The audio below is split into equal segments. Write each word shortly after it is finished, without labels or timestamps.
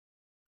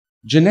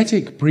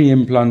Genetic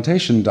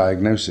preimplantation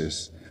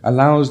diagnosis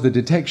allows the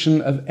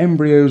detection of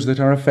embryos that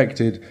are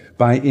affected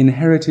by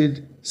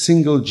inherited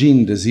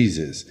single-gene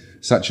diseases,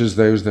 such as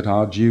those that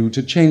are due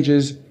to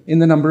changes in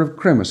the number of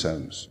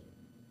chromosomes.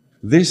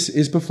 This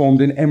is performed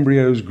in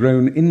embryos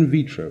grown in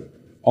vitro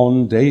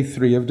on day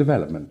 3 of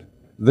development.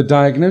 The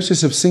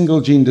diagnosis of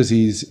single-gene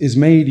disease is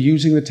made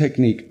using the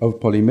technique of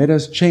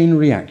polymerase chain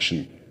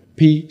reaction,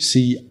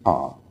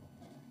 PCR.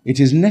 It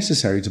is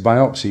necessary to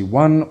biopsy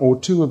 1 or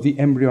 2 of the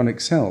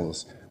embryonic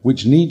cells,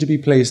 which need to be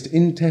placed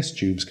in test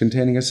tubes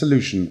containing a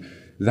solution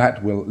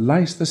that will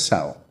lyse the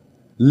cell,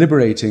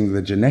 liberating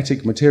the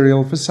genetic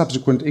material for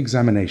subsequent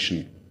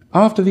examination.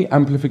 After the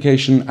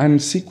amplification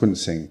and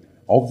sequencing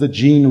of the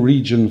gene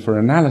region for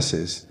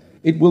analysis,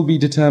 it will be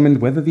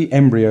determined whether the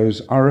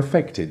embryos are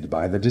affected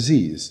by the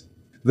disease.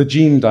 The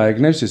gene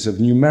diagnosis of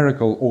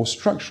numerical or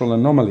structural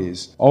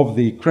anomalies of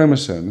the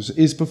chromosomes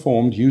is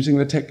performed using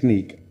the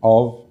technique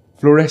of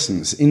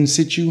fluorescence in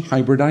situ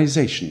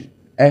hybridization,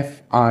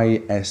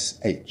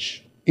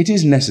 FISH. It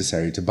is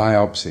necessary to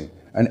biopsy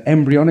an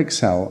embryonic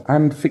cell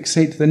and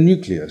fixate the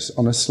nucleus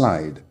on a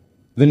slide.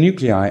 The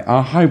nuclei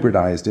are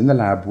hybridized in the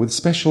lab with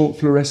special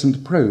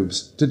fluorescent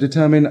probes to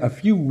determine a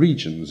few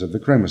regions of the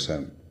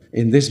chromosome.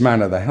 In this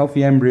manner, the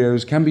healthy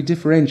embryos can be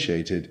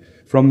differentiated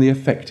from the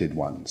affected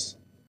ones.